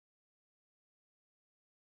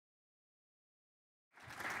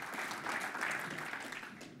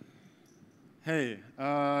Hey,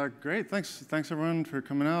 great. Thanks everyone for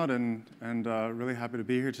coming out, and really happy to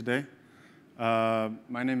be here today.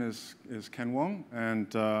 My name is Ken Wong,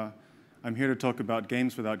 and I'm here to talk about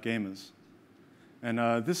games without gamers.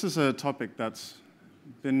 And this is a topic that's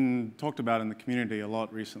been talked about in the community a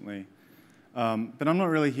lot recently. But I'm not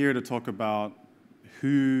really here to talk about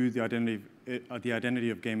who the identity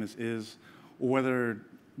of gamers is, or whether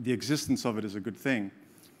the existence of it is a good thing.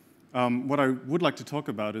 What I would like to talk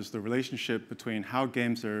about is the relationship between how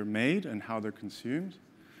games are made and how they're consumed,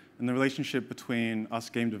 and the relationship between us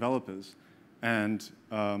game developers and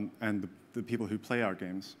the people who play our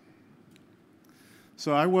games.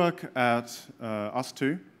 So I work at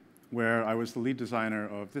ustwo, where I was the lead designer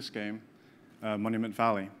of this game, Monument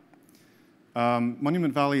Valley.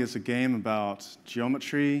 Monument Valley is a game about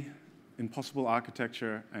geometry, impossible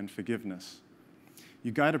architecture, and forgiveness.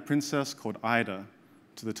 You guide a princess called Ida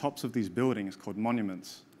to the tops of these buildings called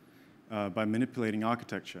monuments by manipulating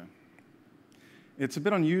architecture. It's a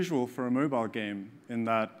bit unusual for a mobile game in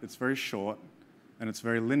that it's very short and it's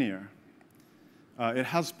very linear. It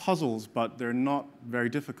has puzzles, but they're not very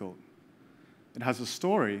difficult. It has a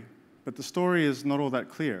story, but the story is not all that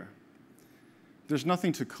clear. There's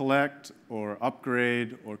nothing to collect or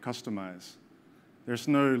upgrade or customize. There's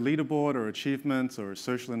no leaderboard or achievements or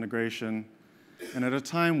social integration. And at a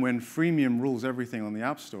time when freemium rules everything on the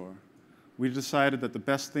App Store, we decided that the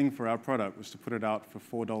best thing for our product was to put it out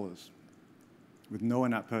for $4 with no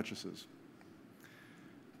in-app purchases.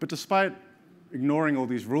 But despite ignoring all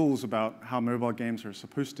these rules about how mobile games are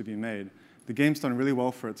supposed to be made, the game's done really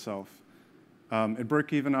well for itself. It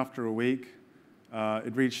broke even after a week.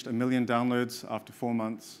 It reached 1 million downloads after 4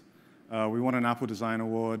 months. We won an Apple Design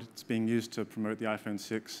Award. It's being used to promote the iPhone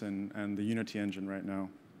 6 and the Unity engine right now.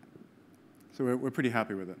 So we're pretty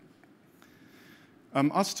happy with it.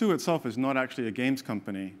 ustwo itself is not actually a games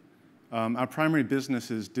company. Our primary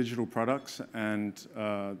business is digital products, and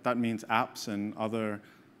that means apps and other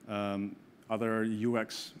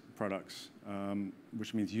UX products,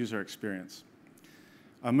 which means user experience.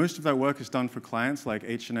 Most of that work is done for clients like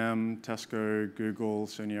H&M, Tesco, Google,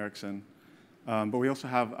 Sony Ericsson, but we also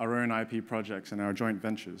have our own IP projects and our joint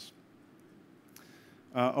ventures.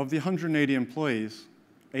 Of the 180 employees,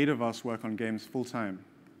 8 of us work on games full-time.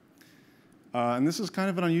 And this is kind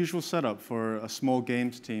of an unusual setup for a small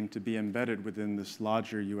games team to be embedded within this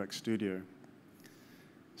larger UX studio.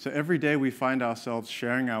 So every day we find ourselves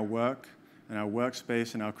sharing our work and our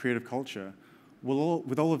workspace and our creative culture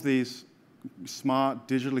with all of these smart,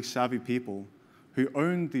 digitally savvy people who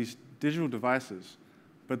own these digital devices,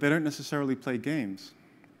 but they don't necessarily play games.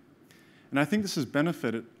 And I think this has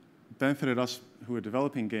benefited us who are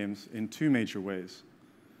developing games in 2 major ways.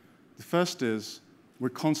 The first is we're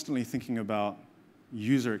constantly thinking about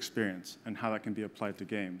user experience and how that can be applied to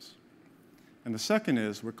games. And the second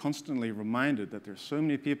is we're constantly reminded that there's so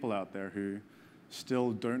many people out there who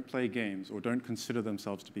still don't play games or don't consider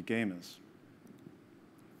themselves to be gamers.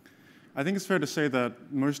 I think it's fair to say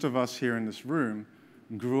that most of us here in this room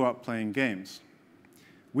grew up playing games.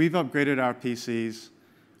 We've upgraded our PCs,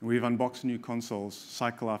 and we've unboxed new consoles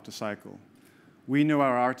cycle after cycle. We know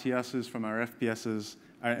our RTSs from our FPSs,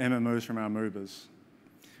 our MMOs from our MOBAs.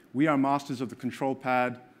 We are masters of the control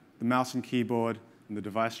pad, the mouse and keyboard, and the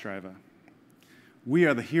device driver. We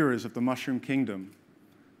are the heroes of the Mushroom Kingdom,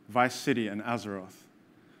 Vice City, and Azeroth.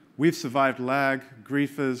 We've survived lag,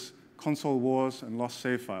 griefers, console wars, and lost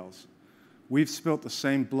save files. We've spilt the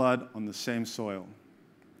same blood on the same soil.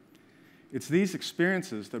 It's these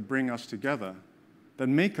experiences that bring us together, that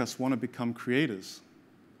make us want to become creators.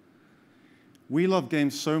 We love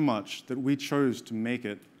games so much that we chose to make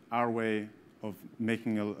it our way of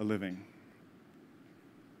making a living.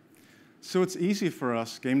 So it's easy for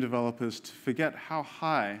us game developers to forget how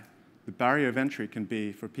high the barrier of entry can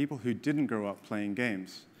be for people who didn't grow up playing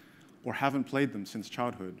games or haven't played them since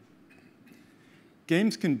childhood.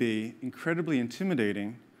 Games can be incredibly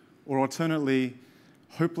intimidating or alternately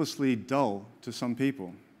hopelessly dull to some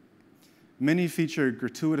people. Many feature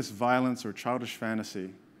gratuitous violence or childish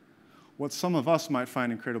fantasy. What some of us might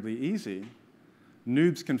find incredibly easy,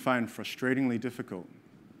 noobs can find frustratingly difficult.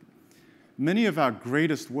 Many of our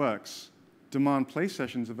greatest works demand play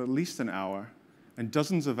sessions of at least an hour and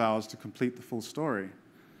dozens of hours to complete the full story.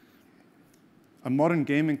 A modern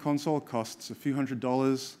gaming console costs a few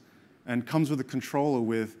 $100s and comes with a controller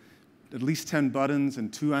with at least 10 buttons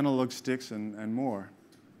and 2 analog sticks and more.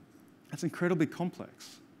 That's incredibly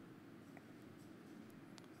complex.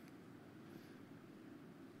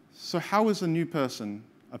 So how is a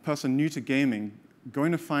person new to gaming,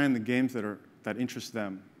 going to find the games that interest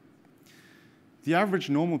them? The average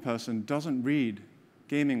normal person doesn't read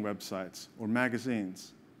gaming websites or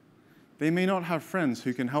magazines. They may not have friends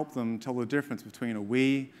who can help them tell the difference between a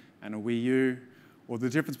Wii and a Wii U, or the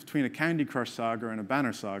difference between a Candy Crush saga and a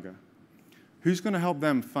Banner saga. Who's going to help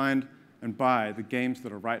them find and buy the games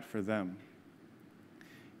that are right for them?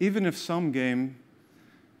 Even if some games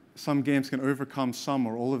can overcome some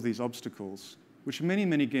or all of these obstacles, which many,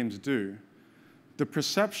 many games do, the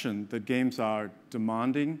perception that games are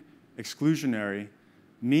demanding, exclusionary,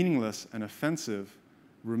 meaningless, and offensive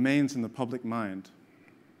remains in the public mind.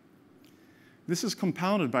 This is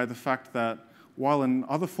compounded by the fact that while in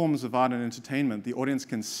other forms of art and entertainment, the audience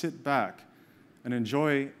can sit back and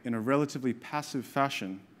enjoy in a relatively passive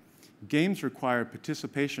fashion, games require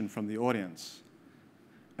participation from the audience.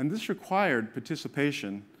 And this required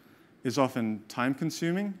participation is often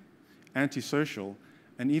time-consuming, antisocial,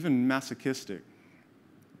 and even masochistic.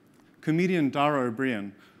 Comedian Dara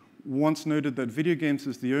O'Brien once noted that video games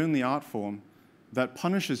is the only art form that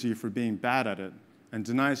punishes you for being bad at it and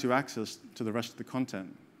denies you access to the rest of the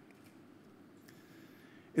content.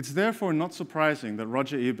 It's therefore not surprising that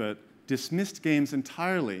Roger Ebert dismissed games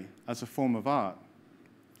entirely as a form of art.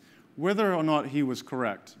 Whether or not he was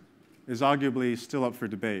correct is arguably still up for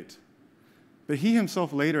debate. But he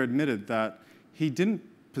himself later admitted that he didn't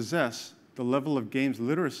possess the level of games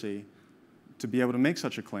literacy to be able to make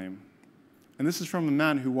such a claim. And this is from a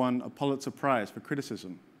man who won a Pulitzer Prize for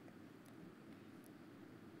criticism.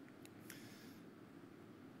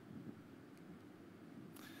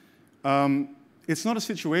 It's not a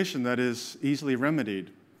situation that is easily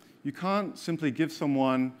remedied. You can't simply give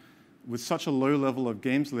someone with such a low level of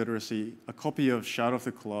games literacy a copy of Shadow of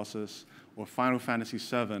the Colossus or Final Fantasy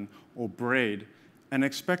VII or Braid and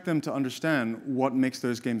expect them to understand what makes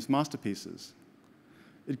those games masterpieces.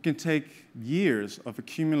 It can take years of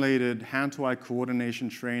accumulated hand-to-eye coordination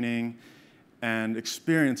training and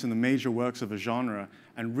experience in the major works of a genre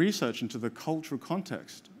and research into the cultural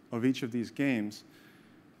context of each of these games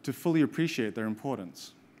to fully appreciate their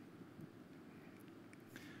importance.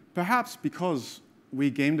 Perhaps because we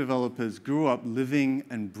game developers grew up living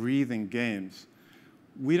and breathing games,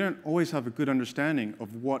 we don't always have a good understanding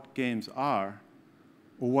of what games are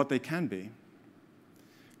or what they can be.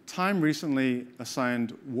 Time recently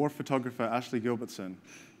assigned war photographer Ashley Gilbertson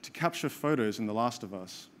to capture photos in The Last of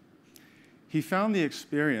Us. He found the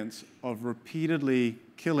experience of repeatedly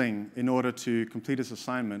killing in order to complete his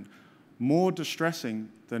assignment more distressing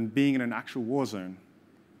than being in an actual war zone.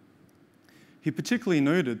 He particularly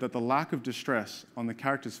noted that the lack of distress on the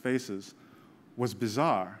characters' faces was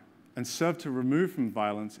bizarre and served to remove from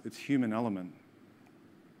violence its human element.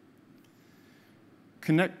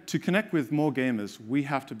 To connect with more gamers, we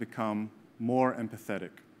have to become more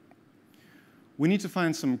empathetic. We need to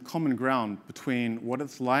find some common ground between what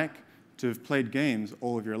it's like to have played games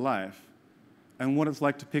all of your life and what it's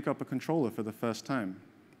like to pick up a controller for the first time.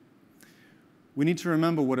 We need to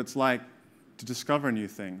remember what it's like to discover new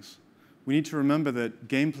things. We need to remember that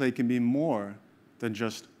gameplay can be more than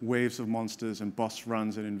just waves of monsters and boss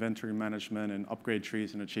runs and inventory management and upgrade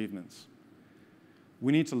trees and achievements.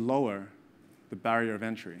 We need to lower the barrier of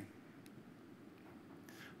entry.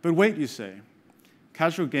 But wait, you say,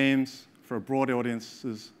 casual games for broad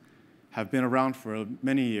audiences have been around for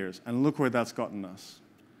many years, and look where that's gotten us.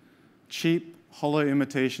 Cheap, hollow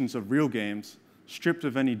imitations of real games, stripped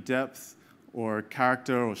of any depth or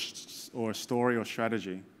character or story or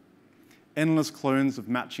strategy. Endless clones of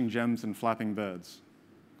matching gems and flapping birds.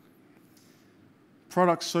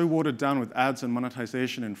 Products so watered down with ads and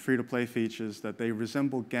monetization and free-to-play features that they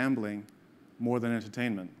resemble gambling more than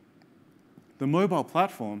entertainment. The mobile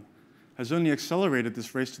platform has only accelerated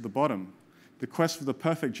this race to the bottom, the quest for the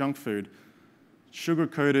perfect junk food,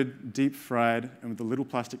 sugar-coated, deep-fried, and with a little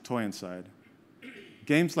plastic toy inside.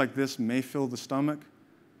 Games like this may fill the stomach,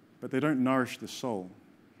 but they don't nourish the soul.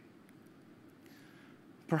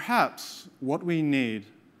 Perhaps what we need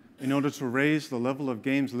in order to raise the level of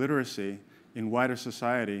games literacy in wider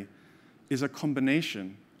society is a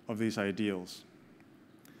combination of these ideals.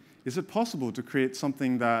 Is it possible to create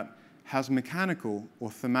something that has mechanical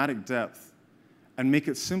or thematic depth and make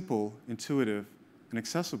it simple, intuitive, and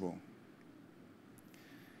accessible?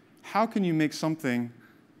 How can you make something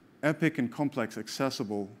epic and complex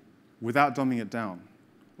accessible without dumbing it down?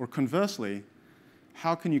 Or conversely,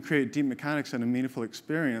 how can you create deep mechanics and a meaningful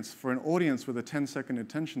experience for an audience with a 10-second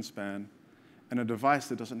attention span and a device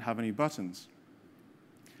that doesn't have any buttons?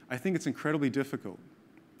 I think it's incredibly difficult,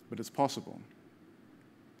 but it's possible.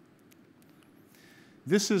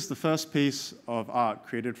 This is the first piece of art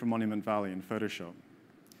created for Monument Valley in Photoshop.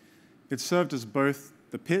 It served as both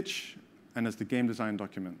the pitch and as the game design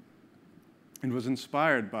document. It was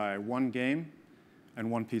inspired by one game and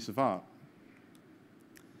one piece of art.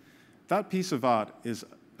 That piece of art is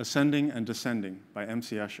Ascending and Descending by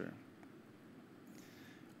MC Escher.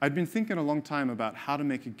 I'd been thinking a long time about how to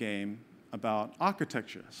make a game about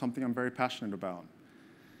architecture, something I'm very passionate about.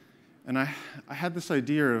 And I had this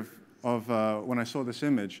idea of when I saw this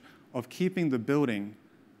image, of keeping the building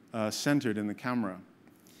centered in the camera.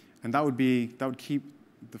 And that would keep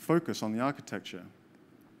the focus on the architecture.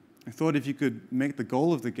 I thought if you could make the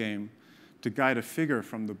goal of the game to guide a figure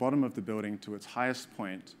from the bottom of the building to its highest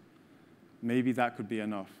point, maybe that could be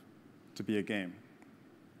enough to be a game.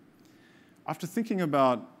 After thinking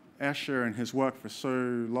about Escher and his work for so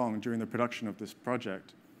long during the production of this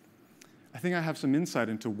project, I think I have some insight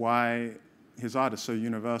into why his art is so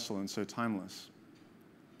universal and so timeless.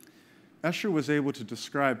 Escher was able to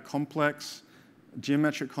describe complex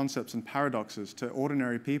geometric concepts and paradoxes to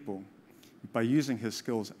ordinary people by using his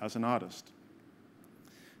skills as an artist.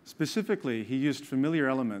 Specifically, he used familiar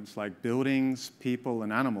elements like buildings, people,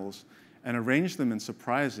 and animals and arranged them in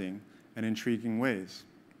surprising and intriguing ways.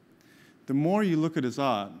 The more you look at his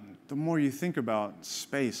art, the more you think about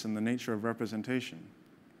space and the nature of representation.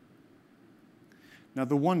 Now,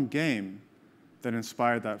 the one game that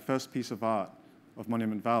inspired that first piece of art of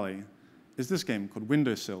Monument Valley is this game called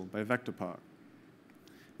Windowsill by Vector Park.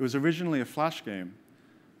 It was originally a Flash game,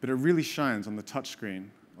 but it really shines on the touchscreen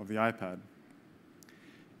of the iPad.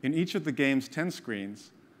 In each of the game's 10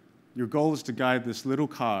 screens, your goal is to guide this little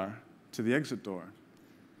car to the exit door.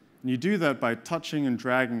 And you do that by touching and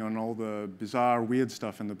dragging on all the bizarre, weird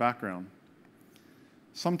stuff in the background.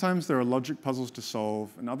 Sometimes there are logic puzzles to solve,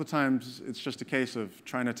 and other times it's just a case of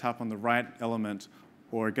trying to tap on the right element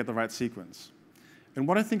or get the right sequence. And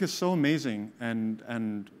what I think is so amazing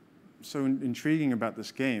and so intriguing about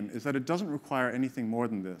this game is that it doesn't require anything more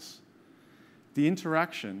than this. The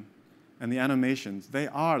interaction and the animations, they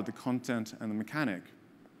are the content and the mechanic.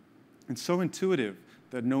 It's so intuitive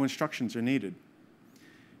that no instructions are needed.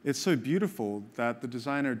 It's so beautiful that the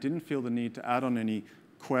designer didn't feel the need to add on any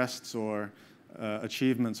quests or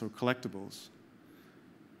achievements or collectibles.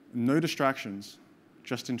 No distractions,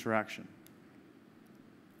 just interaction.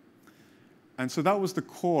 And so that was the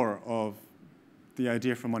core of the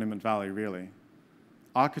idea for Monument Valley, really.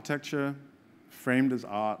 Architecture framed as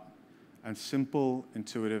art and simple,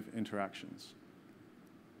 intuitive interactions.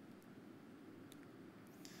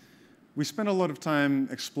 We spent a lot of time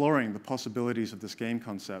exploring the possibilities of this game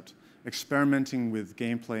concept, experimenting with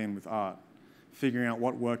gameplay and with art, figuring out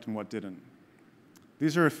what worked and what didn't.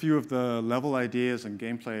 These are a few of the level ideas and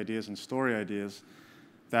gameplay ideas and story ideas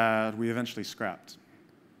that we eventually scrapped.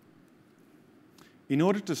 In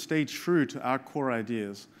order to stay true to our core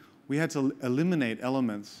ideas, we had to eliminate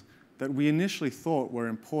elements that we initially thought were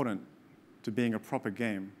important to being a proper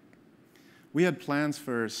game. We had plans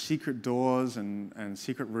for secret doors and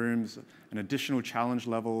secret rooms and additional challenge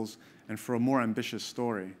levels and for a more ambitious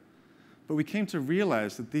story. But we came to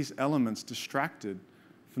realize that these elements distracted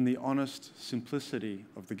from the honest simplicity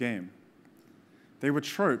of the game. They were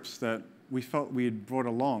tropes that we felt we had brought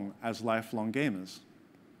along as lifelong gamers.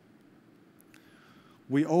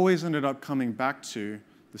 We always ended up coming back to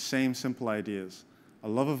the same simple ideas: a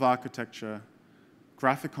love of architecture,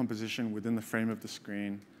 graphic composition within the frame of the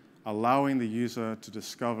screen, allowing the user to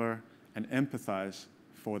discover and empathize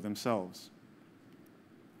for themselves.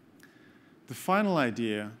 The final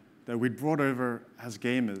idea that we brought over as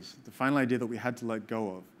gamers, the final idea that we had to let go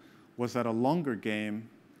of, was that a longer game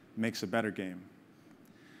makes a better game.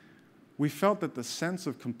 We felt that the sense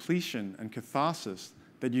of completion and catharsis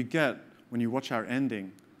that you get when you watch our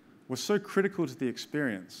ending was so critical to the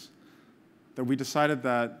experience that we decided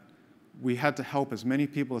that we had to help as many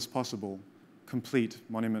people as possible complete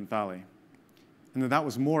Monument Valley, and that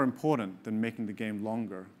was more important than making the game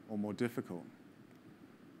longer or more difficult.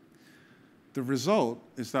 The result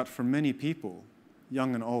is that for many people,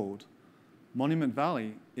 young and old, Monument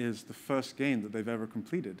Valley is the first game that they've ever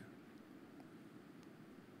completed.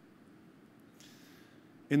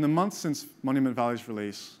 In the months since Monument Valley's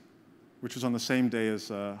release, which was on the same day as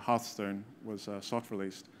Hearthstone was soft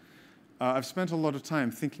released, I've spent a lot of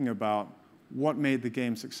time thinking about what made the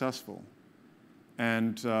game successful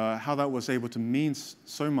and how that was able to mean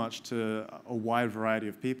so much to a wide variety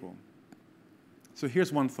of people. So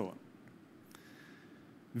here's one thought.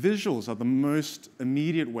 Visuals are the most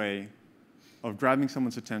immediate way of grabbing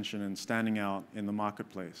someone's attention and standing out in the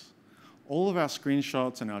marketplace. All of our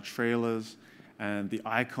screenshots and our trailers and the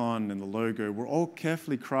icon and the logo were all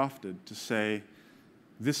carefully crafted to say,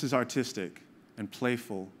 this is artistic and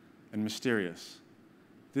playful and mysterious.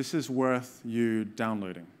 This is worth you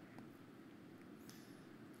downloading.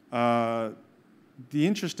 The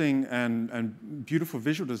interesting and beautiful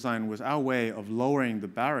visual design was our way of lowering the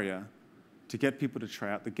barrier to get people to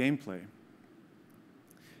try out the gameplay.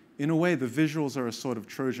 In a way, the visuals are a sort of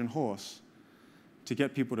Trojan horse to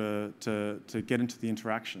get people to get into the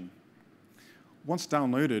interaction. Once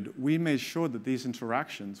downloaded, we made sure that these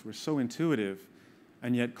interactions were so intuitive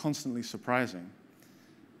and yet constantly surprising.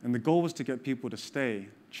 And the goal was to get people to stay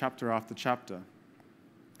chapter after chapter.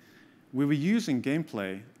 We were using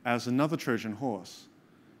gameplay as another Trojan horse,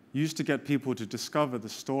 used to get people to discover the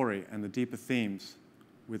story and the deeper themes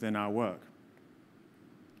within our work.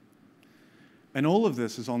 And all of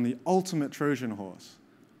this is on the ultimate Trojan horse,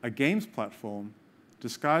 a games platform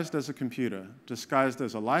disguised as a computer, disguised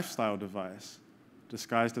as a lifestyle device,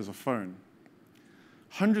 disguised as a phone.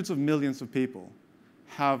 Hundreds of millions of people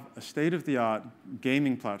have a state-of-the-art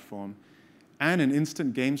gaming platform and an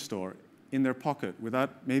instant game store in their pocket,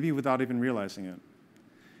 maybe without even realizing it.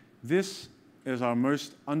 This is our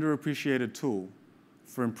most underappreciated tool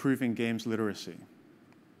for improving games literacy.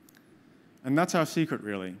 And that's our secret,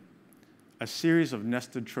 really, a series of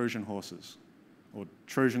nested Trojan horses, or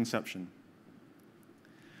Trojanception.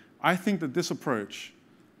 I think that this approach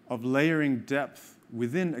of layering depth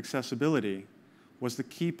within accessibility was the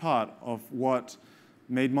key part of what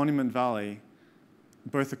made Monument Valley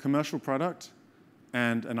both a commercial product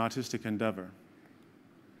and an artistic endeavor.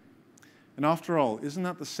 And after all, isn't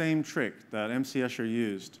that the same trick that MC Escher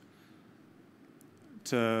used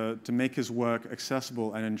to make his work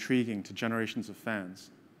accessible and intriguing to generations of fans?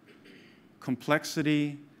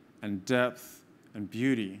 Complexity and depth and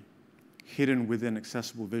beauty hidden within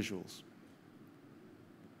accessible visuals.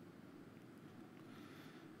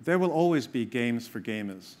 There will always be games for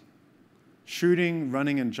gamers. Shooting,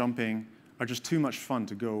 running, and jumping are just too much fun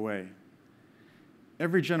to go away.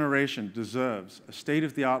 Every generation deserves a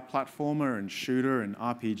state-of-the-art platformer and shooter and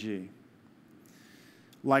RPG.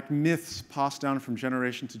 Like myths passed down from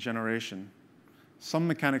generation to generation, some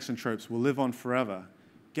mechanics and tropes will live on forever,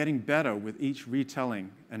 getting better with each retelling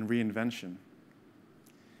and reinvention.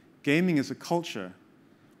 Gaming is a culture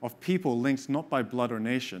of people linked not by blood or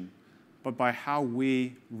nation, but by how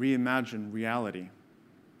we reimagine reality.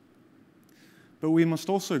 But we must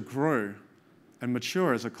also grow and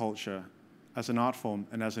mature as a culture, as an art form,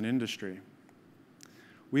 and as an industry.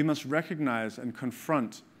 We must recognize and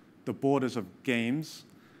confront the borders of games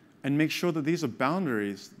and make sure that these are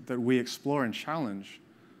boundaries that we explore and challenge,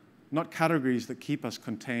 not categories that keep us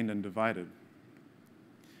contained and divided.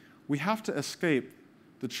 We have to escape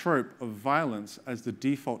the trope of violence as the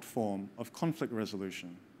default form of conflict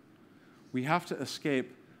resolution. We have to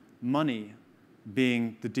escape money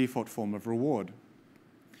being the default form of reward.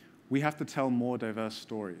 We have to tell more diverse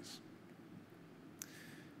stories.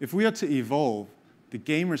 If we are to evolve, the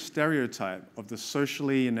gamer stereotype of the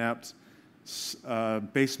socially inept,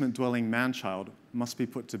 basement-dwelling man-child must be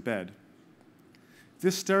put to bed.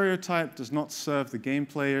 This stereotype does not serve the game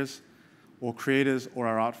players or creators or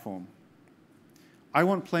our art form. I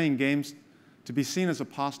want playing games to be seen as a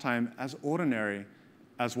pastime as ordinary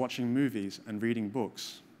as watching movies and reading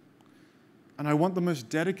books. And I want the most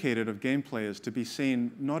dedicated of game players to be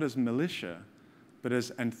seen not as militia, but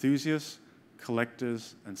as enthusiasts,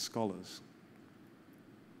 collectors, and scholars.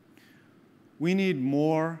 We need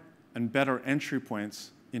more and better entry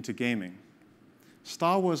points into gaming.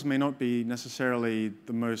 Star Wars may not be necessarily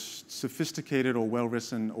the most sophisticated or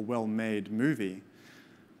well-written or well-made movie,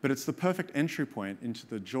 but it's the perfect entry point into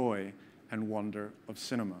the joy and wonder of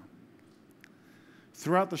cinema.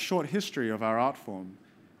 Throughout the short history of our art form,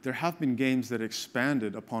 there have been games that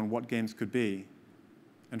expanded upon what games could be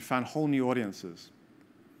and found whole new audiences.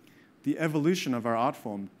 The evolution of our art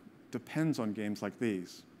form depends on games like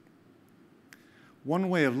these. One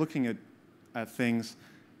way of looking at things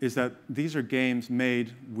is that these are games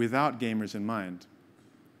made without gamers in mind.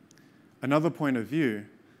 Another point of view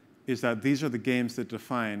is that these are the games that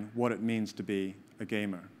define what it means to be a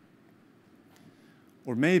gamer.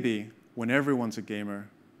 Or maybe, when everyone's a gamer,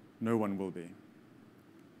 no one will be.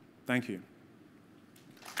 Thank you.